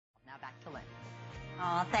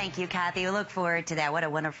Oh, thank you, Kathy. We look forward to that. What a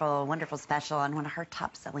wonderful, wonderful special on one of her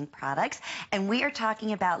top-selling products. And we are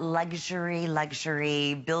talking about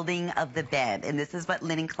luxury building of the bed. And this is what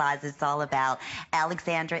Linen Closet is all about.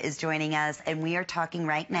 Alexandra is joining us, and we are talking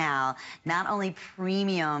right now, not only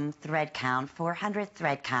premium thread count, 400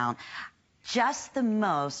 thread count, just the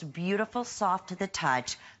most beautiful, soft to the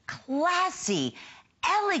touch, classy,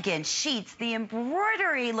 elegant sheets. The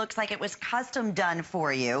embroidery looks like it was custom done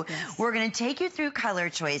for you. Yes. We're going to take you through color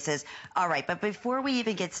choices. All right, but before we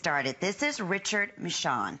even get started, this is Richard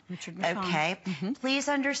Mishaan. Richard Mishaan. Okay. Please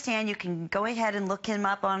understand, you can go ahead and look him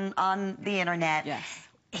up on the internet. Yes.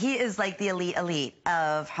 He is like the elite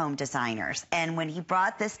of home designers. And when he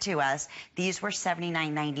brought this to us, these were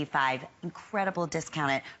 $79.95, incredible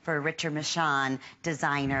discounted for Richard Mishaan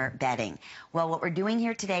designer bedding. Well, what we're doing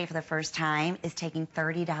here today for the first time is taking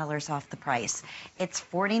 $30 off the price. It's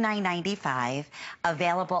 $49.95,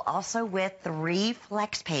 available also with 3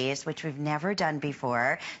 flex pays, which we've never done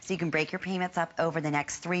before. So you can break your payments up over the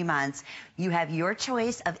next 3 months. You have your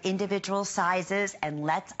choice of individual sizes, and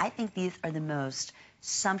I think these are the most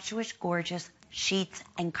sumptuous, gorgeous sheets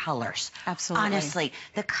and colors. Absolutely. Honestly,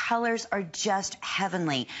 the colors are just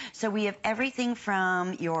heavenly. So we have everything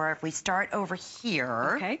from if we start over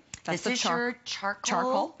here. Okay. This is your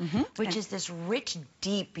charcoal, which is this rich,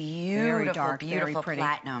 deep, beautiful, beautiful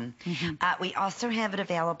platinum. We also have it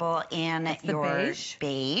available in your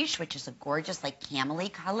beige, which is a gorgeous, like, camel-y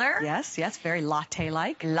color. Yes, yes, very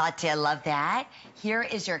latte-like. Latte, I love that. Here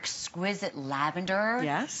is your exquisite lavender.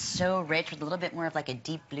 Yes. So rich, with a little bit more of like a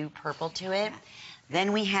deep blue purple to it.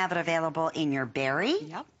 Then we have it available in your berry,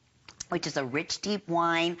 which is a rich, deep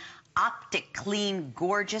wine. Optic, clean,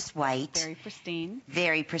 gorgeous white. Very pristine.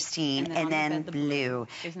 Very pristine. And then the blue.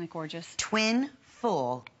 Isn't it gorgeous? Twin,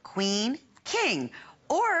 full, queen, king.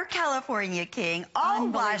 Or California King, all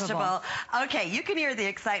washable. Okay, you can hear the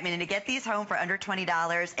excitement. And to get these home for under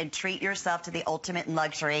 $20 and treat yourself to the ultimate in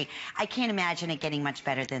luxury, I can't imagine it getting much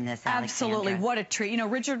better than this, Alexandra. Absolutely, what a treat. You know,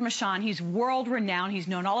 Richard Mishaan, he's world-renowned. He's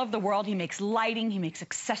known all over the world. He makes lighting, he makes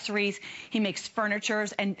accessories, he makes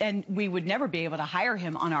furnitures, and we would never be able to hire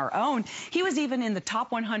him on our own. He was even in the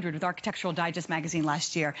top 100 with Architectural Digest magazine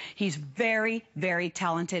last year. He's very, very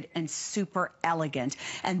talented and super elegant.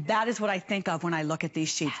 And that is what I think of when I look at these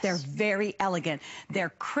sheets. They're very elegant. They're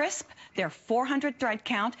crisp. They're 400 thread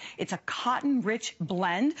count. It's a cotton-rich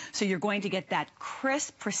blend, so you're going to get that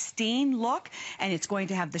crisp, pristine look, and it's going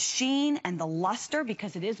to have the sheen and the luster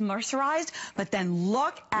because it is mercerized. But then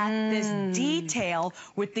look at this detail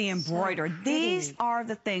with the embroidered. So these are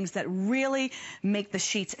the things that really make the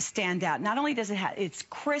sheets stand out. Not only does it's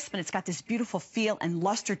crisp and it's got this beautiful feel and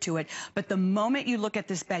luster to it, but the moment you look at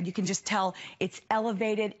this bed, you can just tell it's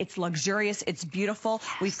elevated, it's luxurious, it's beautiful.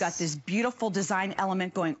 We've got this beautiful design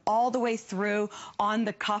element going all the way through on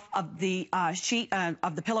the cuff of the sheet,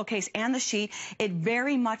 of the pillowcase and the sheet. It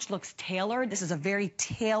very much looks tailored. This is a very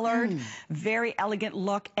tailored, very elegant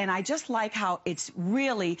look, and I just like how it's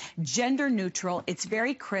really gender neutral. It's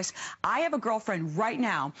very crisp. I have a girlfriend right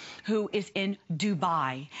now who is in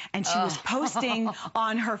Dubai, and she was posting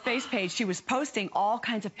on her face page, she was posting all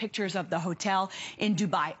kinds of pictures of the hotel in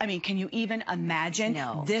Dubai. I mean, can you even imagine?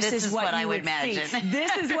 No. This is what I would imagine.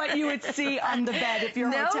 This is what you would see on the bed if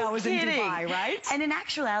your hotel was in Dubai, right? And in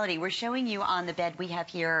actuality, we're showing you on the bed we have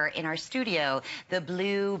here in our studio the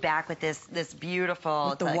blue back with this beautiful...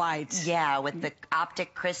 With the white. Yeah, with the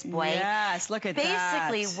optic crisp white. Yes, look at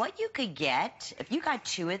that. Basically, what you could get, if you got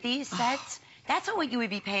 2 of these sets... That's what you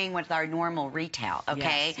would be paying with our normal retail,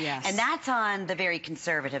 okay? Yes, yes. And that's on the very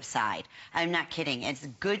conservative side. I'm not kidding. It's a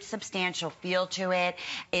good, substantial feel to it.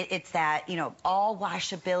 It's that, you know, all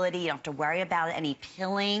washability. You don't have to worry about any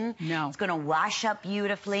pilling. No. It's going to wash up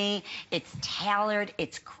beautifully. It's tailored.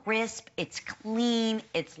 It's crisp. It's clean.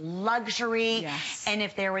 It's luxury. Yes. And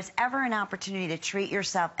if there was ever an opportunity to treat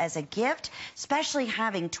yourself as a gift, especially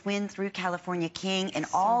having twin through California King and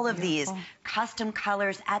all of these custom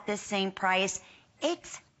colors at this same price,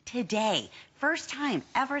 it's today. First time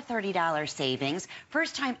ever $30 savings.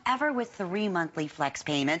 First time ever with 3 monthly flex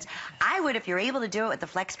payments. I would, if you're able to do it with the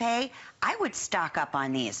flex pay, I would stock up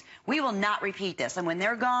on these. We will not repeat this. And when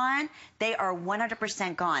they're gone, they are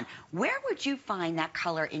 100% gone. Where would you find that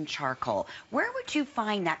color in charcoal? Where would you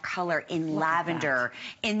find that color in lavender?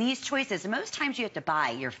 In these choices, most times you have to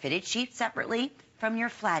buy your fitted sheets separately, from your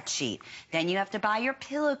flat sheet. Then you have to buy your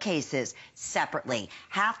pillowcases separately.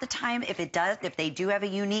 Half the time, if they do have a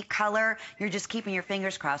unique color, you're just keeping your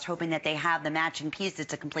fingers crossed, hoping that they have the matching pieces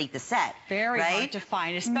to complete the set. Very right? hard to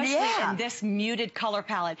find, especially in this muted color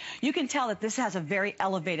palette. You can tell that this has a very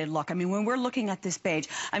elevated look. I mean, when we're looking at this beige,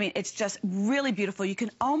 I mean, it's just really beautiful. You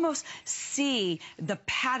can almost see the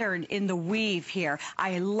pattern in the weave here.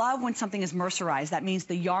 I love when something is mercerized. That means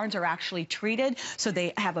the yarns are actually treated so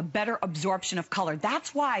they have a better absorption of color.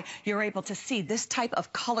 That's why you're able to see this type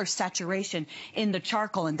of color saturation in the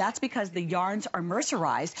charcoal, and that's because the yarns are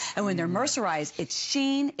mercerized, and when they're mercerized, it's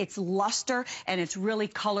sheen, it's luster, and it's really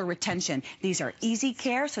color retention. These are easy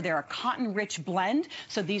care, so they're a cotton-rich blend,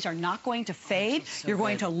 so these are not going to fade. You're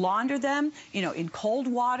going to launder them, you know, in cold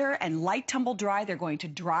water and light tumble dry. They're going to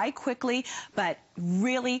dry quickly, but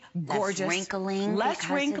really gorgeous. Less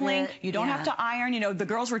wrinkling. You don't have to iron. You know, the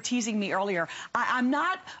girls were teasing me earlier. I'm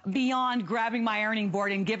not beyond grabbing my ironing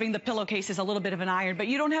board and giving the pillowcases a little bit of an iron, but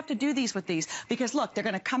you don't have to do these with these because, look, they're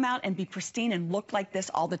going to come out and be pristine and look like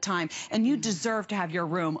this all the time, and you deserve to have your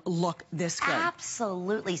room look this good.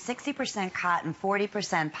 Absolutely. 60% cotton,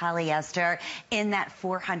 40% polyester in that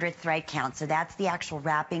 400 thread count. So that's the actual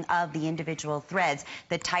wrapping of the individual threads.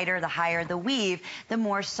 The tighter, the higher the weave, the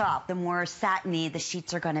more soft, the more satiny the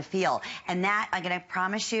sheets are going to feel. And that, I'm going to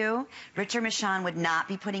promise you, Richard Mishaan would not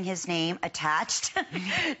be putting his name attached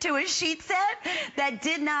to a sheet set that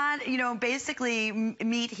did not, you know, basically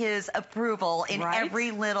meet his approval in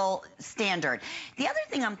every little standard. The other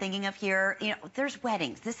thing I'm thinking of here, you know, there's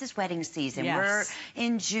weddings. This is wedding season. We're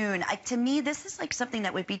in June. To me, this is like something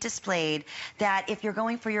that would be displayed that if you're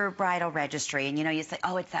going for your bridal registry and, you know, you say,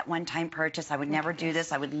 oh, it's that one-time purchase. I would never do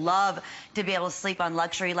this. I would love to be able to sleep on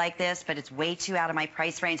luxury like this, but it's way too out of my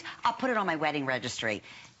price range. I'll put it on my wedding registry.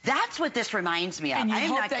 That's what this reminds me of. And you I am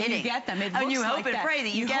hope not that kidding. you get them. It And you looks hope like and that. pray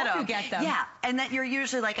that you get them. You get them. Yeah, and that you're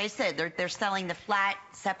usually, like I said, they're selling the flat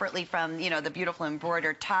separately from, you know, the beautiful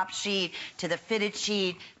embroidered top sheet to the fitted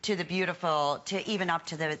sheet to the beautiful, to even up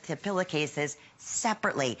to the pillowcases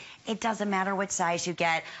separately. It doesn't matter what size you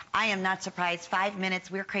get. I am not surprised. 5 minutes,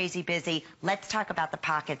 we're crazy busy. Let's talk about the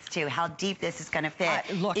pockets too, how deep this is going to fit,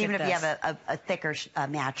 even if you have a thicker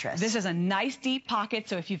mattress. This is a nice deep pocket,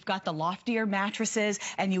 so if you've got the loftier mattresses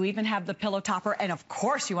and you even have the pillow topper, and of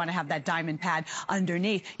course you want to have that diamond pad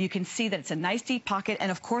underneath, you can see that it's a nice deep pocket, and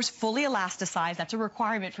of course fully elasticized. That's a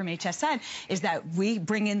requirement from HSN, is that we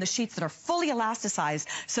bring in the sheets that are fully elasticized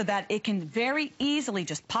so that it can very easily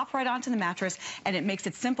just pop right onto the mattress, and it makes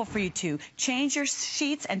it simple for you to change your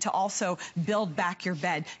sheets and to also build back your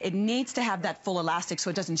bed. It needs to have that full elastic so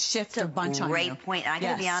it doesn't shift or bunch on you. Great point. And I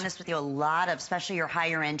got to be honest with you, a lot of, especially your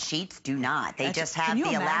higher end sheets, do not. They just have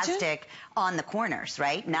the elastic on the corners,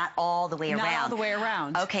 right? Not all the way around. Not all the way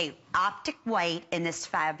around. Okay, optic white in this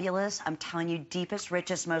fabulous, I'm telling you, deepest,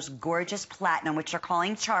 richest, most gorgeous platinum, which they're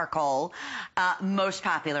calling charcoal, most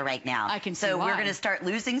popular right now. I can see So why. we're going to start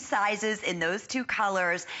losing sizes in those two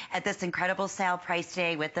colors at this incredible sale price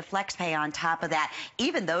today with the flex pay on top of that.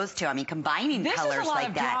 Even those two, I mean, combining colors like that. This is a lot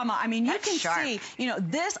of drama. I mean, you can sharp. see, you know,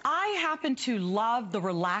 this, I happen to love the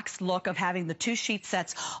relaxed look of having the two sheet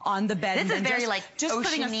sets on the bed. This is very like just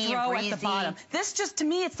putting a oceany throw and at the breezy. bottom. This just, to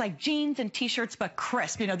me, it's like jeans and t-shirts, but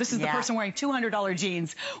crisp. You know, this is the person wearing $200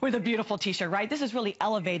 jeans with a beautiful t-shirt, right? This is really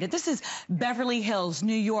elevated. This is Beverly Hills,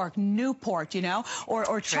 New York, Newport, you know,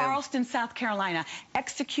 or Charleston, South Carolina.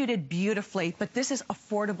 Executed beautifully, but this is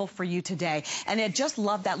affordable for you today. And I just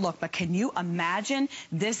love that look. But can you imagine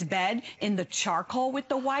this bed in the charcoal with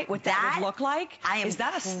the white, what that would look like? Is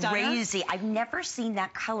that a stunner? Crazy. I've never seen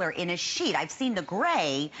that color in a sheet. I've seen the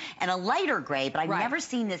gray and a lighter gray, but I've never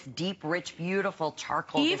seen this deep, rich, beautiful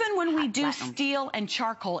charcoal. Even when we do steel and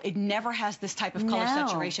charcoal, it never has this type of color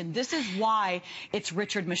saturation. This is why it's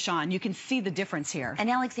Richard Mishaan. You can see the difference here. And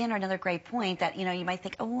Alexandra, another great point that, you know, you might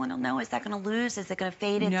think, oh, I don't know, is that going to lose? Is it going to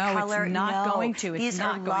fade its color? No, it's not going to. These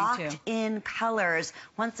are locked in colors.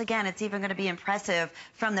 Once again, it's even going to be impressive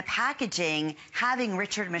from the packaging having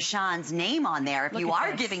Richard Mishaan's name on there. If you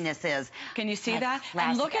are giving this can you see that?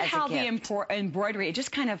 And look at how the embroidery, it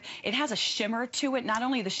just kind of, it has a shimmer to it, not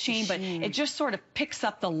only the sheen, but it just sort of picks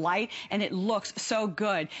up the light, and it looks so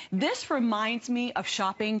good. This reminds me of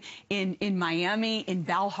shopping in Miami, in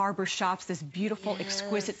Bal Harbor Shops, this beautiful,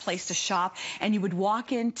 exquisite place to shop, and you would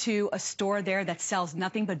walk into a store there that sells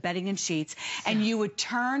nothing but bedding and sheets, and you would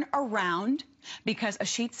turn around because a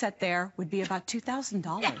sheet set there would be about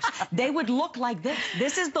 $2,000. They would look like this.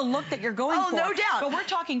 This is the look that you're going for. Oh, no doubt. But we're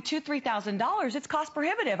talking $2,000, $3,000. It's cost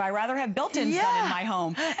prohibitive. I rather have built-ins done in my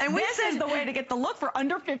home. And this is the way to get the look for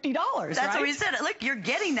under $50. That's right? what we said. Look, you're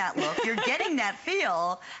getting that look. You're getting that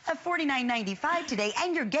feel at $49.95 today,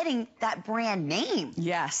 and you're getting that brand name.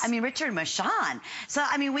 Yes. I mean, Richard Mishaan. So,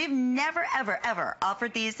 I mean, we've never, ever, ever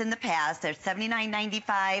offered these in the past. They're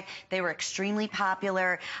 $79.95. They were extremely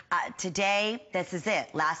popular. Today, this is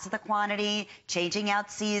it. Last of the quantity, changing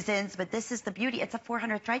out seasons, but this is the beauty. It's a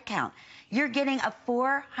 400 thread count. You're getting a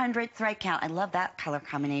 400 thread count. I love that color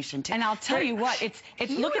combination, too. And I'll tell you what, it's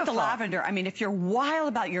look at the lavender. I mean, if you're wild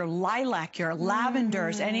about your lilac, your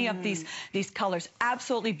lavenders, any of these colors,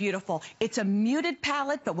 absolutely beautiful. It's a muted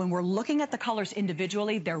palette, but when we're looking at the colors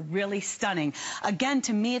individually, they're really stunning. Again,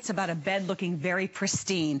 to me, it's about a bed looking very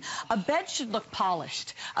pristine. A bed should look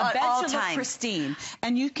polished. A bed should look pristine.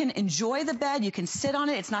 And you can enjoy the bed. You can sit on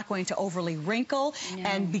it. It's not going to overly wrinkle. No.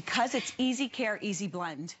 And because it's easy care, easy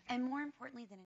blend. And more importantly than